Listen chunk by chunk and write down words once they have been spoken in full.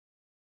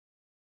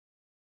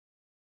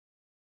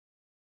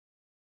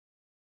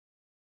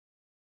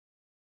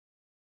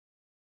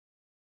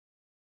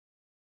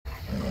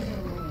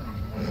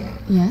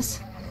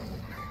Yes?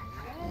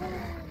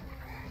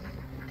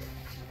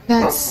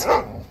 That's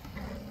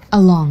a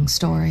long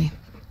story.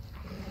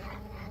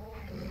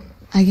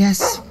 I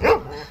guess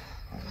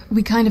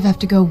we kind of have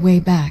to go way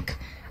back,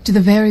 to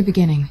the very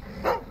beginning.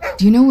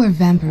 Do you know where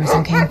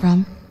vampirism came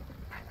from?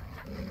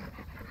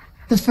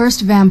 The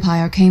first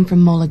vampire came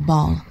from Molag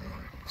Bal.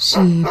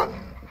 She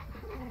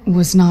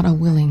was not a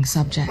willing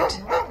subject,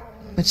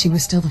 but she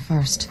was still the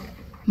first.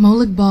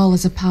 Molag Bal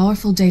is a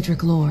powerful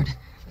Daedric lord,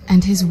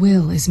 and his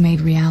will is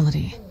made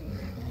reality.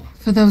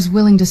 For those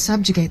willing to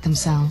subjugate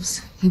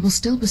themselves, he will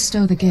still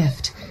bestow the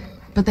gift,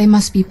 but they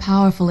must be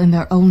powerful in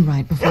their own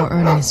right before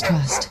earning his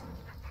trust.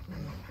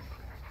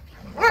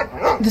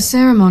 The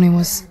ceremony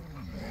was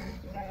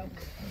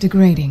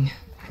degrading.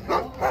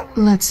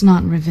 Let's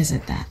not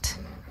revisit that.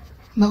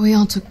 But we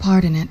all took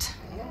part in it.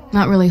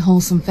 Not really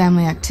wholesome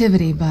family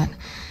activity, but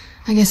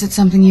I guess it's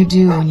something you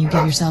do when you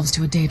give yourselves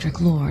to a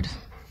Daedric lord.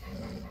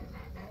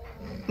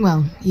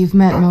 Well, you've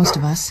met most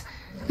of us.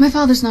 My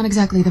father's not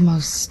exactly the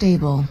most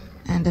stable,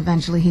 and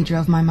eventually he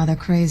drove my mother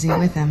crazy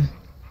with him.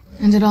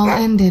 And it all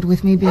ended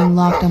with me being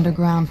locked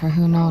underground for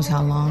who knows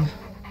how long.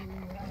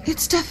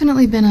 It's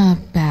definitely been a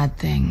bad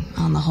thing,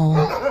 on the whole.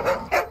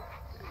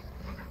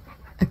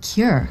 A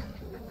cure?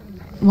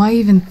 Why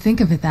even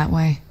think of it that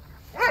way?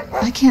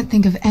 I can't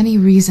think of any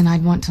reason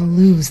I'd want to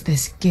lose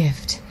this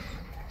gift,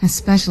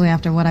 especially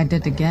after what I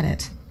did to get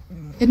it.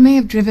 It may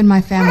have driven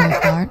my family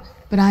apart,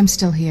 but I'm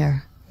still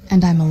here,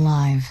 and I'm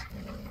alive.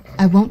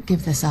 I won't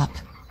give this up.